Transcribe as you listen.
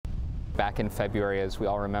Back in February, as we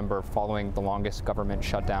all remember, following the longest government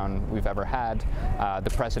shutdown we've ever had, the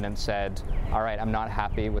president said, all right, I'm not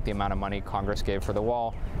happy with the amount of money Congress gave for the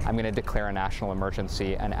wall. I'm going to declare a national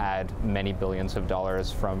emergency and add many billions of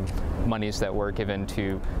dollars from monies that were given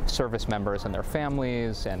to service members and their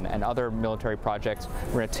families and other military projects.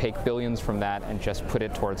 We're going to take billions from that and just put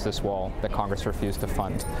it towards this wall that Congress refused to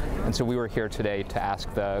fund. And so we were here today to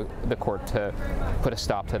ask the court to put a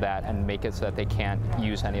stop to that and make it so that they can't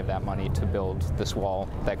use any of that money to build this wall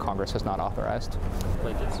that Congress has not authorized.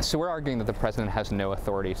 So we're arguing that the president has no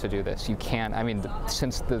authority to do this. You can't, I mean,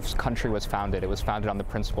 since this country was founded, it was founded on the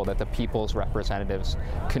principle that the people's representatives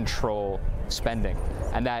control spending.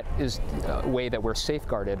 And that is a way that we're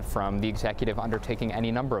safeguarded from the executive undertaking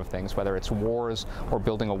any number of things, whether it's wars or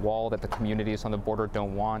building a wall that the communities on the border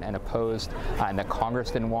don't want and opposed, and that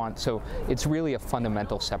Congress didn't want. So it's really a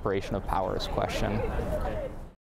fundamental separation of powers question.